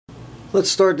Let's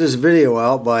start this video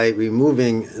out by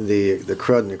removing the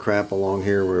crud and the crap along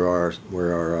here where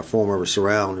our foam rubber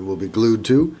surround will be glued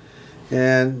to.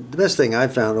 And the best thing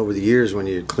I've found over the years when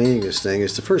you're cleaning this thing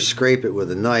is to first scrape it with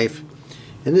a knife.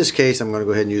 In this case, I'm going to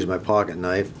go ahead and use my pocket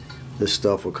knife. This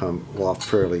stuff will come off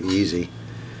fairly easy.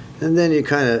 And then you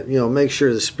kind of, make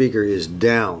sure the speaker is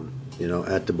down,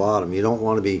 at the bottom. You don't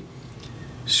want to be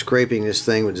scraping this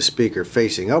thing with the speaker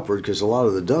facing upward, because a lot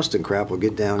of the dust and crap will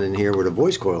get down in here where the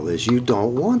voice coil is. You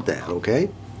don't want that, okay?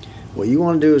 What you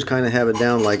want to do is kind of have it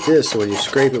down like this, so when you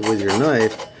scrape it with your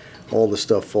knife, all the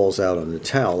stuff falls out on the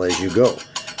towel as you go.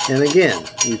 And again,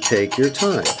 you take your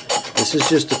time. This is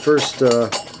just the first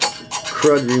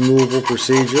crud removal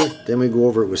procedure. Then we go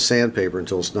over it with sandpaper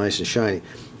until it's nice and shiny.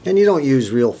 And you don't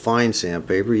use real fine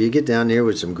sandpaper. You get down there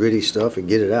with some gritty stuff and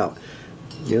get it out.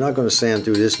 You're not going to sand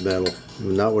through this metal,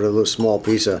 not with a little small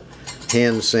piece of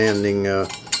hand sanding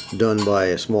done by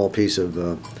a small piece of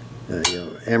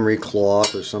emery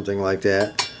cloth or something like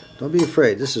that. Don't be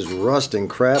afraid. This is rust and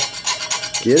crap.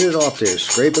 Get it off there.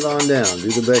 Scrape it on down. Do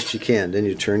the best you can. Then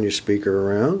you turn your speaker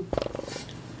around,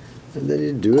 and then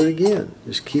you do it again.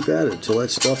 Just keep at it until that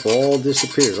stuff all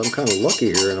disappears. I'm kind of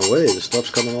lucky here in a way. The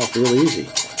stuff's coming off real easy.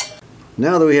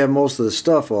 Now that we have most of the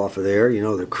stuff off of there,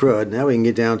 the crud, now we can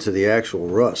get down to the actual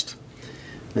rust.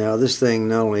 Now this thing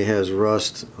not only has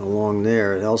rust along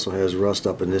there, it also has rust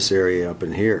up in this area up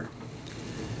in here.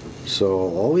 So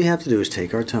all we have to do is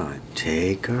take our time.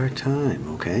 Take our time,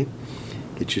 okay?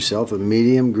 Get yourself a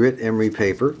medium grit emery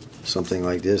paper, something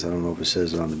like this. I don't know if it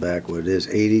says it on the back what it is,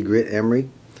 80 grit emery.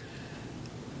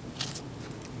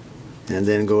 And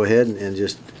then go ahead and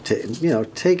just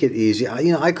take it easy.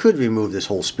 I could remove this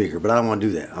whole speaker, but I don't want to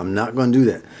do that. I'm not going to do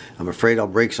that. I'm afraid I'll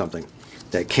break something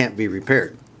that can't be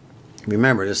repaired.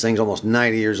 Remember, this thing's almost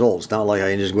 90 years old. It's not like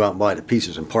I can just go out and buy the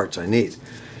pieces and parts I need.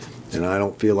 And I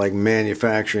don't feel like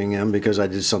manufacturing them because I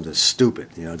did something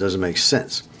stupid. It doesn't make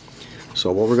sense.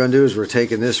 So what we're going to do is we're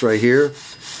taking this right here,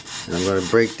 and I'm going to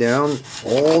break down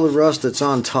all the rust that's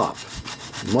on top.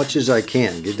 Much as I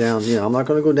can. Get down, I'm not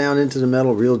going to go down into the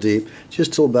metal real deep,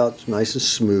 just till about nice and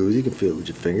smooth. You can feel it with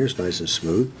your fingers, nice and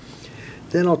smooth.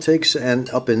 Then I'll take, and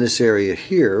up in this area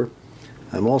here,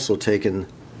 I'm also taking,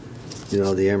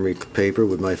 the emery paper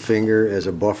with my finger as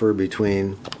a buffer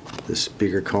between the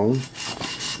speaker cone,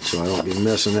 so I don't be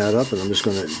messing that up, and I'm just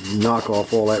going to knock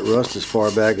off all that rust as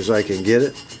far back as I can get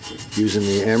it, using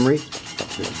the emery.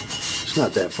 It's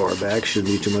not that far back,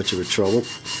 shouldn't be too much of a trouble.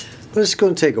 But it's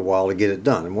going to take a while to get it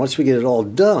done. And once we get it all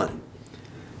done,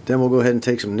 then we'll go ahead and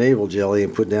take some navel jelly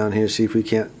and put down here, see if we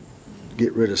can't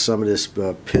get rid of some of this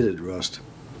pitted rust.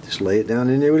 Just lay it down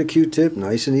in there with a Q-tip,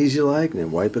 nice and easy like, and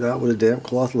then wipe it out with a damp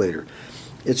cloth later.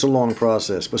 It's a long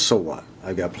process, but so what?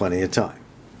 I've got plenty of time.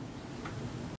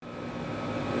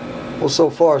 Well, so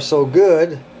far so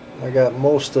good. I got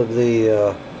most of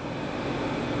the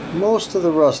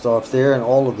rust off there and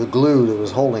all of the glue that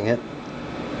was holding it.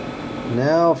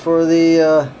 Now for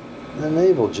the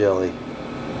navel jelly.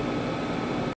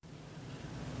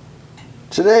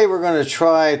 Today we're going to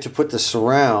try to put the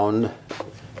surround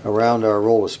around our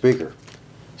Rola speaker.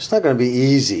 It's not going to be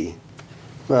easy.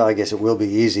 Well, I guess it will be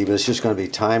easy, but it's just going to be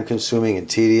time consuming and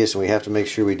tedious, and we have to make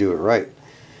sure we do it right.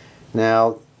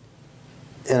 Now,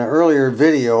 in an earlier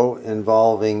video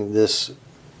involving this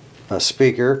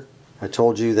speaker, I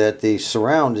told you that the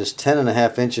surround is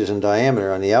 10.5 inches in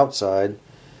diameter on the outside,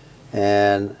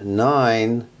 and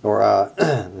 9, or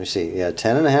let me see,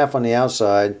 10.5 on the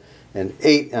outside and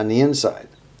 8 on the inside.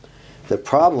 The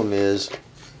problem is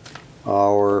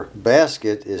our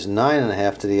basket is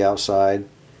 9.5 to the outside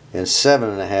and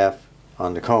 7.5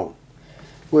 on the cone,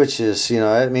 which is,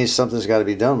 that means something's got to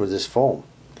be done with this foam.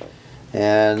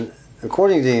 And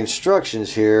according to the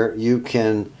instructions here, you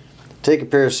can take a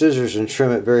pair of scissors and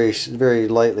trim it very, very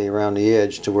lightly around the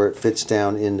edge to where it fits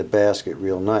down in the basket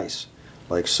real nice,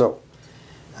 like so.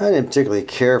 I didn't particularly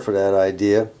care for that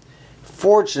idea.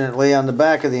 Fortunately, on the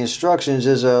back of the instructions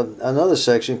is another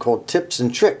section called Tips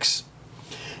and Tricks.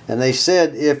 And they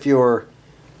said if your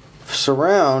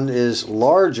surround is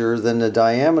larger than the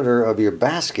diameter of your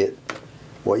basket,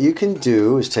 what you can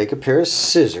do is take a pair of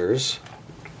scissors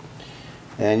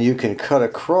and you can cut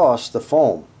across the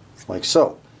foam, like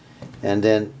so. And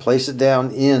then place it down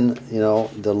in,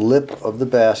 the lip of the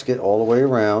basket all the way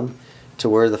around to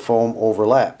where the foam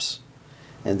overlaps.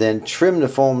 And then trim the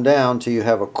foam down till you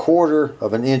have 1/4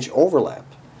 of an inch overlap,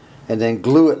 and then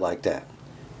glue it like that.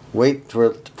 Wait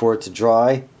for it to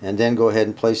dry, and then go ahead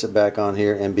and place it back on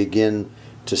here and begin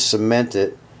to cement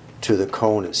it to the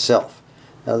cone itself.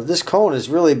 Now this cone has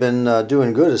really been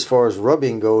doing good as far as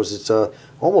rubbing goes. It's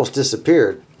almost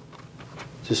disappeared.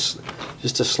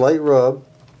 Just a slight rub,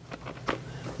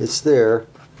 It's there,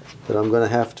 but I'm going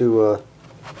to have to, it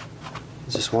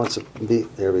just wants to be,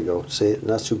 there we go. See,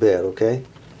 not too bad, okay?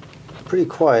 Pretty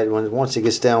quiet once it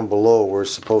gets down below where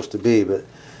it's supposed to be, but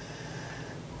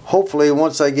hopefully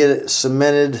once I get it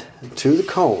cemented to the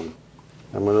cone,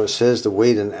 it says to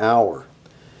wait an hour.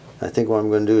 I think what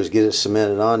I'm going to do is get it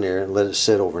cemented on there and let it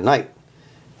sit overnight.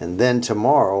 And then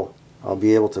tomorrow I'll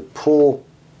be able to pull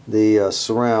the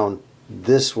surround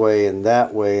this way and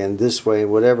that way and this way,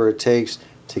 and whatever it takes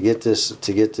to get this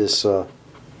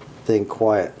thing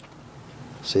quiet.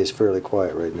 See, it's fairly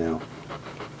quiet right now.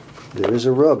 There is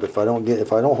a rub if I don't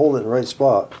hold it in the right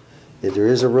spot. There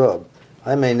is a rub.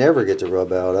 I may never get the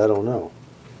rub out. I don't know.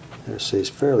 There, see, it's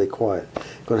fairly quiet.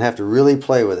 Going to have to really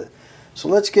play with it. So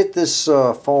let's get this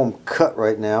foam cut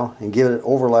right now and get it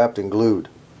overlapped and glued.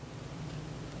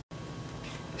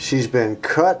 She's been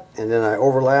cut, and then I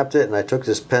overlapped it, and I took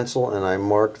this pencil and I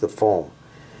marked the foam.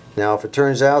 Now if it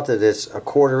turns out that it's a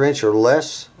 1/4 inch or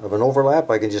less of an overlap,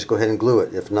 I can just go ahead and glue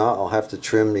it. If not, I'll have to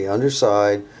trim the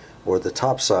underside or the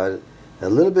top side a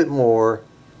little bit more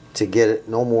to get it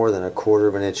no more than a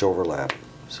 1/4 inch overlap.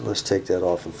 So let's take that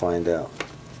off and find out.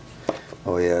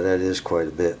 Oh yeah, that is quite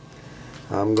a bit.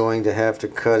 I'm going to have to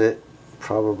cut it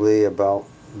probably about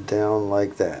down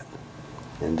like that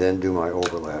and then do my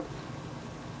overlap.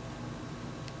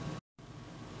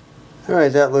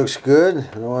 Alright, that looks good.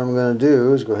 And what I'm going to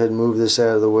do is go ahead and move this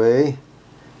out of the way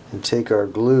and take our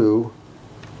glue.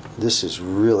 This is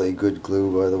really good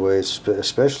glue, by the way. It's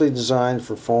especially designed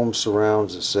for foam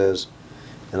surrounds, it says.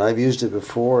 And I've used it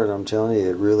before, and I'm telling you,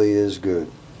 it really is good.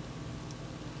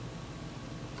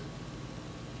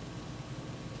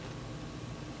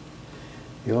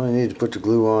 You only need to put the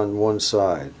glue on one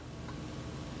side.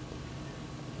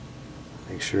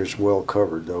 Make sure it's well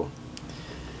covered, though.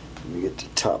 Let me get the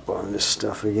top on this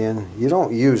stuff again. You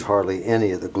don't use hardly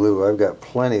any of the glue. I've got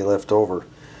plenty left over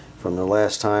from the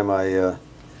last time I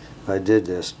did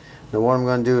this. Now what I'm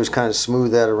going to do is kind of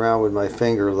smooth that around with my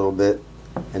finger a little bit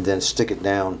and then stick it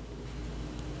down.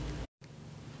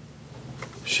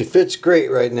 She fits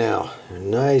great right now.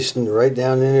 Nice and right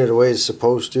down in there the way it's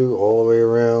supposed to, all the way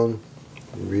around.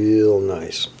 Real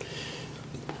nice.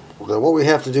 Now what we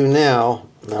have to do now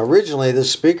originally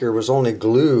this speaker was only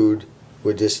glued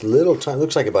with this little tiny,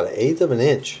 looks like about 1/8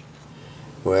 inch.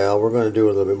 Well, we're going to do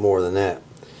a little bit more than that.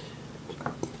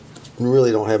 We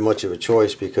really don't have much of a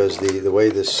choice because the way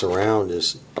this surround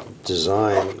is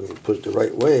designed, put it the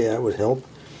right way, that would help.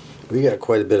 We got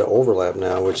quite a bit of overlap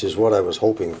now, which is what I was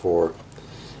hoping for.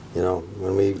 You know,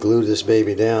 when we glue this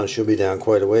baby down, she'll be down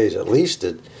quite a ways, at least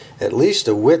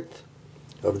a width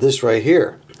of this right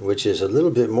here, which is a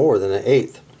little bit more than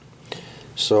 1/8.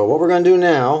 So what we're going to do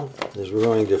now is we're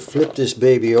going to flip this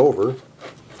baby over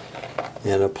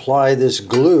and apply this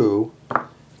glue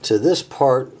to this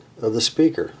part of the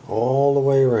speaker all the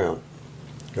way around.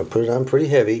 I'm going to put it on pretty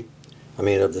heavy. I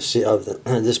mean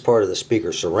this part of the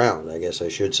speaker surround, I guess I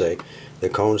should say, the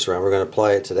cone surround. We're going to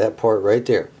apply it to that part right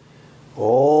there,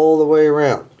 all the way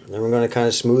around. Then we're going to kind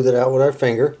of smooth it out with our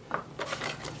finger.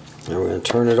 And we're going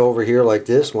to turn it over here like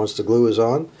this once the glue is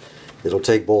on. It'll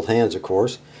take both hands, of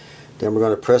course. Then we're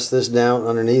going to press this down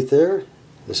underneath there.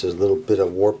 This is a little bit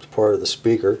of warped part of the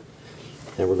speaker.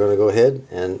 And we're going to go ahead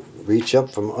and reach up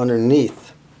from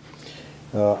underneath.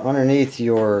 Underneath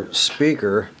your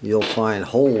speaker, you'll find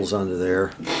holes under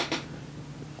there.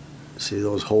 See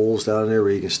those holes down there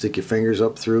where you can stick your fingers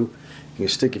up through? You can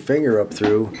stick your finger up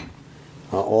through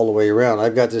all the way around.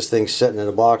 I've got this thing setting in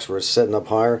a box where it's setting up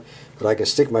higher, but I can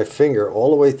stick my finger all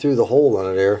the way through the hole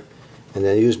under there and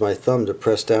then use my thumb to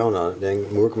press down on it,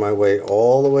 then work my way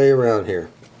all the way around here,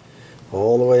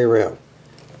 all the way around.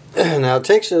 Now it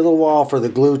takes a little while for the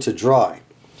glue to dry.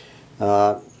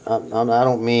 I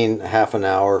don't mean half an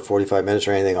hour, 45 minutes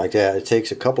or anything like that. It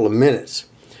takes a couple of minutes.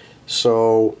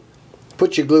 So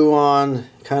put your glue on,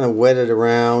 kind of wet it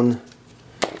around,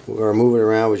 or move it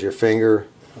around with your finger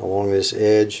along this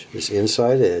edge, this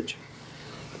inside edge.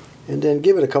 And then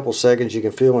give it a couple seconds. You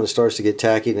can feel when it starts to get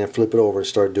tacky, and then flip it over and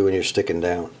start doing your sticking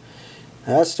down.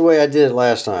 That's the way I did it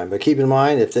last time. But keep in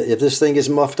mind, if this thing is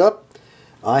muffed up,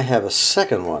 I have a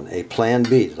second one, a plan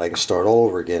B, that I can start all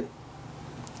over again.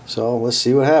 So let's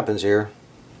see what happens here.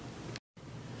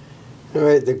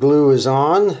 Alright, the glue is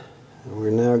on. And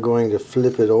we're now going to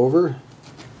flip it over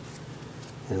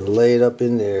and lay it up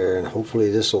in there, and hopefully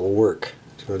this will work.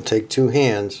 It's going to take two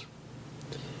hands.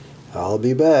 I'll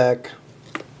be back.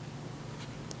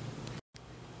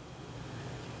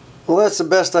 Well, that's the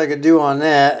best I could do on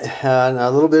that.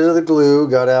 A little bit of the glue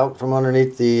got out from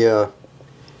underneath the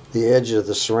the edge of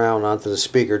the surround onto the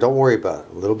speaker. Don't worry about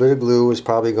it. A little bit of glue is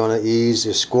probably going to ease,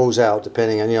 it squoze out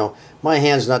depending on, you know, my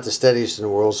hand's not the steadiest in the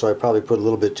world, so I probably put a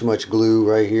little bit too much glue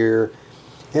right here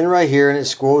and right here, and it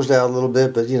squozed out a little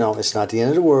bit, but you know, it's not the end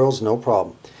of the world, it's no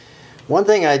problem. One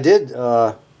thing I did,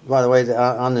 by the way,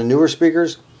 on the newer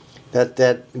speakers,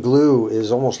 that glue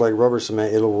is almost like rubber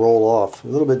cement. It'll roll off. A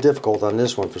little bit difficult on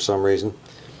this one for some reason.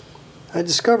 I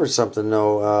discovered something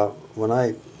though when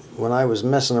I was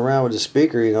messing around with the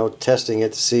speaker, you know, testing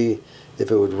it to see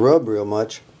if it would rub real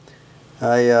much.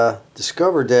 I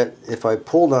discovered that if I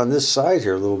pulled on this side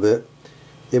here a little bit,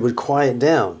 it would quiet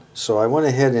down. So I went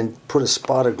ahead and put a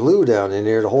spot of glue down in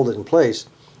there to hold it in place,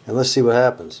 and let's see what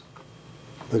happens.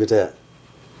 Look at that.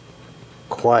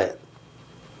 Quiet.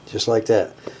 Just like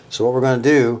that. So what we're going to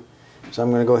do is I'm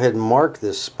going to go ahead and mark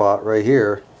this spot right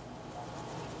here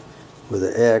with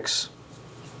an X,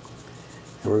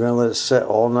 and we're going to let it set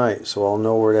all night so I'll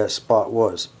know where that spot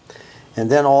was. And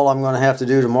then all I'm going to have to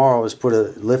do tomorrow is put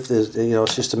a lift. You know,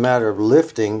 it's just a matter of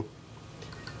lifting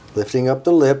up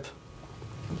the lip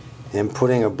and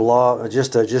putting a blob,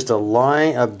 just a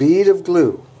line, a bead of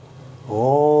glue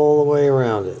all the way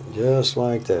around it, just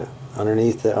like that,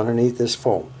 underneath this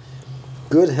foam.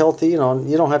 Good, healthy, you know,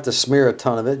 you don't have to smear a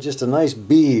ton of it, just a nice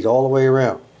bead all the way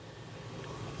around.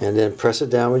 And then press it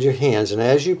down with your hands. And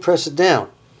as you press it down,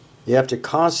 you have to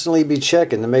constantly be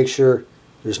checking to make sure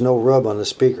there's no rub on the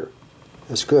speaker.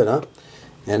 That's good, huh?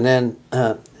 And then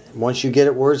once you get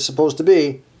it where it's supposed to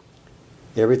be,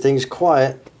 everything's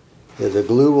quiet, the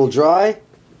glue will dry,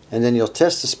 and then you'll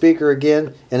test the speaker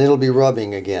again, and it'll be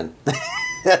rubbing again.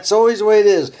 That's always the way it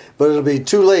is, but it'll be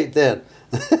too late then.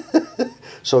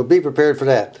 So be prepared for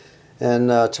that.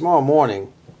 And tomorrow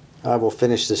morning, I will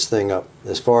finish this thing up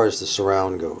as far as the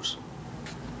surround goes.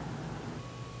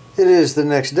 It is the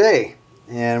next day,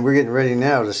 and we're getting ready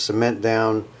now to cement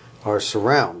down our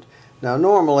surround. Now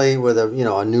normally with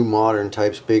a new modern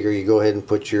type speaker, you go ahead and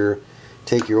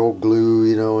take your old glue,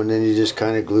 you know, and then you just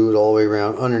kind of glue it all the way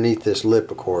around underneath this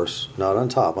lip, of course, not on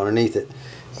top, underneath it.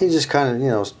 You just kind of, you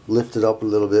know, lift it up a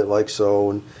little bit like so,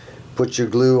 and put your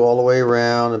glue all the way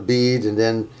around, a bead, and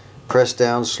then press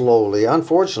down slowly.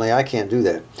 Unfortunately, I can't do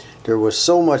that. There was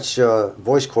so much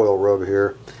voice coil rub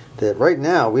here that right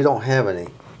now we don't have any.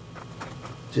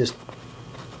 Just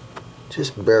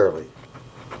barely.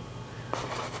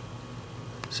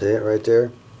 See it right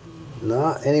there?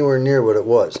 Not anywhere near what it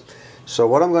was. So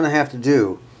what I'm going to have to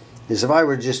do is, if I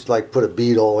were just like put a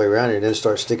bead all the way around it and then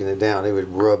start sticking it down, it would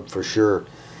rub for sure.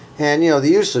 And you know, the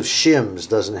use of shims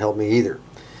doesn't help me either.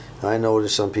 I know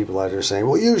there's some people out there saying,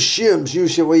 well, use shims,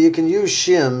 use shims. Well, you can use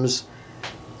shims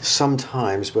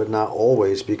sometimes, but not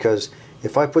always, because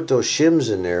if I put those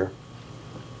shims in there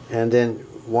and then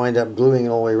wind up gluing it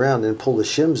all the way around and pull the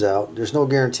shims out, there's no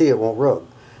guarantee it won't rub.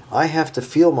 I have to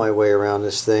feel my way around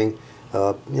this thing.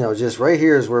 You know, just right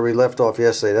here is where we left off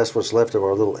yesterday. That's what's left of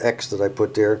our little X that I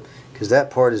put there, because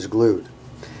that part is glued.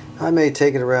 I may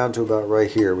take it around to about right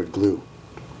here with glue,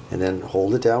 and then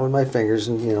hold it down with my fingers,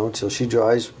 and you know, until she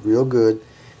dries real good,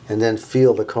 and then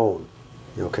feel the cone.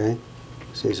 Okay?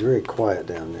 See, it's very quiet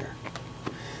down there.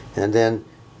 And then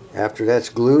after that's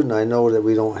glued, and I know that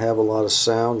we don't have a lot of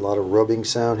sound, a lot of rubbing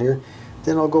sound here,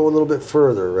 then I'll go a little bit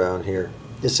further around here.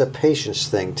 It's a patience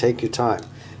thing. Take your time.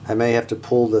 I may have to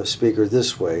pull the speaker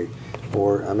this way,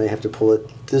 or I may have to pull it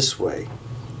this way.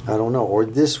 I don't know, or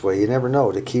this way. You never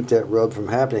know. To keep that rub from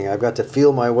happening, I've got to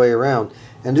feel my way around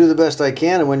and do the best I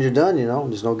can. And when you're done, you know,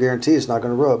 there's no guarantee it's not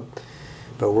going to rub.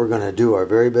 But we're going to do our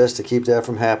very best to keep that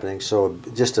from happening. So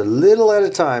just a little at a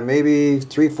time, maybe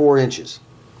 3-4 inches.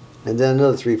 And then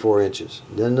another 3-4 inches.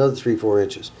 Then another 3-4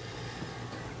 inches.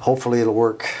 Hopefully it'll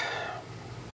work.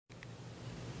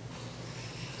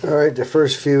 Alright, the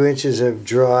first few inches have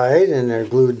dried and they're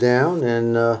glued down,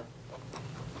 and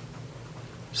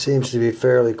seems to be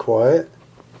fairly quiet.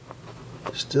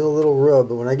 Still a little rub,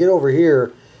 but when I get over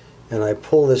here and I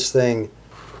pull this thing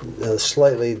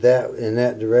slightly in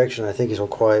that direction, I think it'll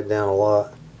quiet down a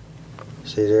lot.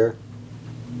 See there?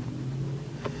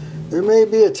 There may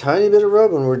be a tiny bit of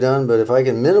rub when we're done, but if I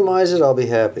can minimize it, I'll be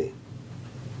happy.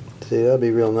 See, that'll be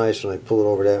real nice when I pull it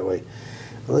over that way.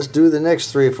 Well, let's do the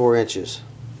next 3 or 4 inches.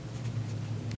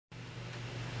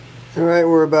 Alright,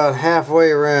 we're about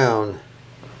halfway around.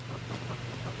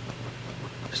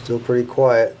 Still pretty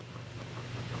quiet.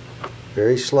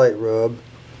 Very slight rub.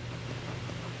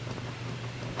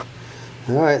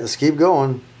 Alright, let's keep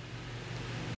going.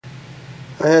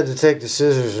 I had to take the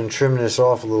scissors and trim this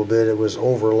off a little bit. It was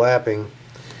overlapping,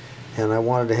 and I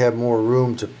wanted to have more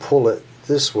room to pull it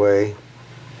this way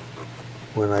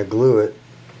when I glue it.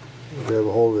 Grab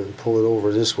a hold of it and pull it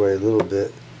over this way a little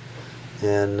bit.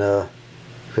 And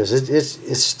because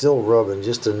it's still rubbing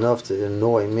just enough to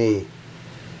annoy me.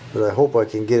 But I hope I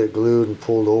can get it glued and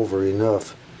pulled over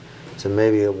enough so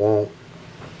maybe it won't.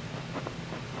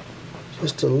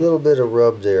 Just a little bit of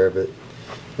rub there, but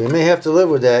we may have to live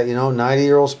with that, you know.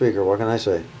 90-year-old speaker, what can I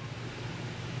say?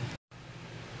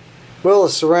 Well, the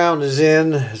surround is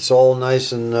in. It's all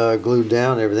nice and glued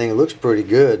down and everything. It looks pretty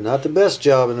good. Not the best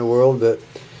job in the world, but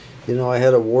you know, I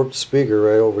had a warped speaker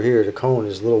right over here. The cone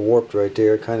is a little warped right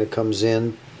there. It kind of comes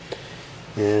in.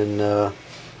 And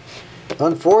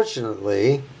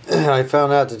unfortunately, I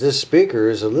found out that this speaker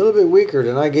is a little bit weaker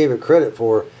than I gave it credit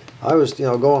for. I was, you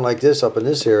know, going like this up in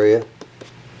this area.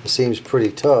 It seems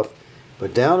pretty tough.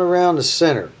 But down around the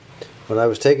center, when I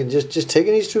was taking just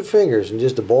taking these two fingers and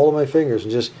just the ball of my fingers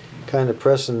and just kind of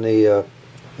pressing the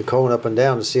cone up and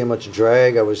down to see how much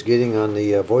drag I was getting on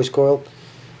the voice coil,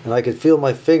 and I could feel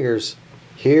my fingers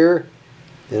here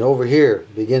and over here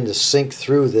begin to sink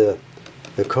through the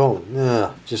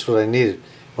cone. Just what I needed.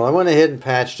 Well, I went ahead and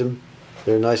patched them.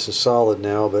 They're nice and solid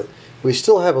now, but we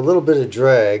still have a little bit of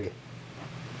drag.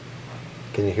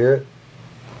 Can you hear it?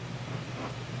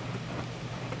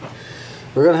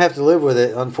 We're going to have to live with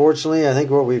it. Unfortunately, I think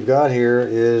what we've got here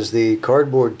is the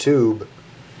cardboard tube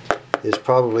is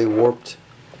probably warped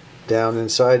down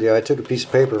inside there. I took a piece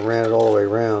of paper and ran it all the way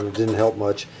around. It didn't help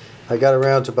much. I got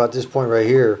around to about this point right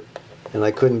here, and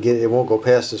I couldn't get it. It won't go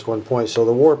past this one point. So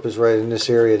the warp is right in this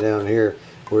area down here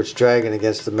where it's dragging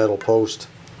against the metal post.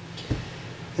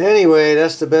 Anyway,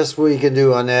 that's the best we can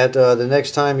do on that. The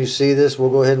next time you see this, we'll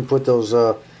go ahead and put those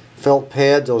felt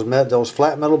pads, those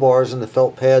flat metal bars and the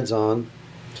felt pads on.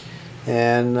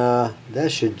 And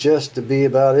that should just be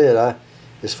about it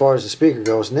as far as the speaker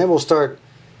goes. And then we'll start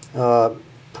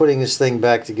putting this thing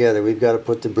back together. We've got to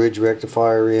put the bridge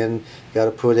rectifier in, got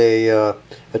to put a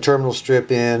terminal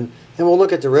strip in, and we'll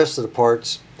look at the rest of the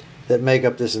parts that make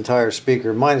up this entire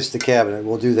speaker, minus the cabinet.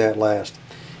 We'll do that last.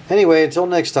 Anyway, until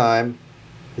next time,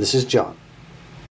 this is John.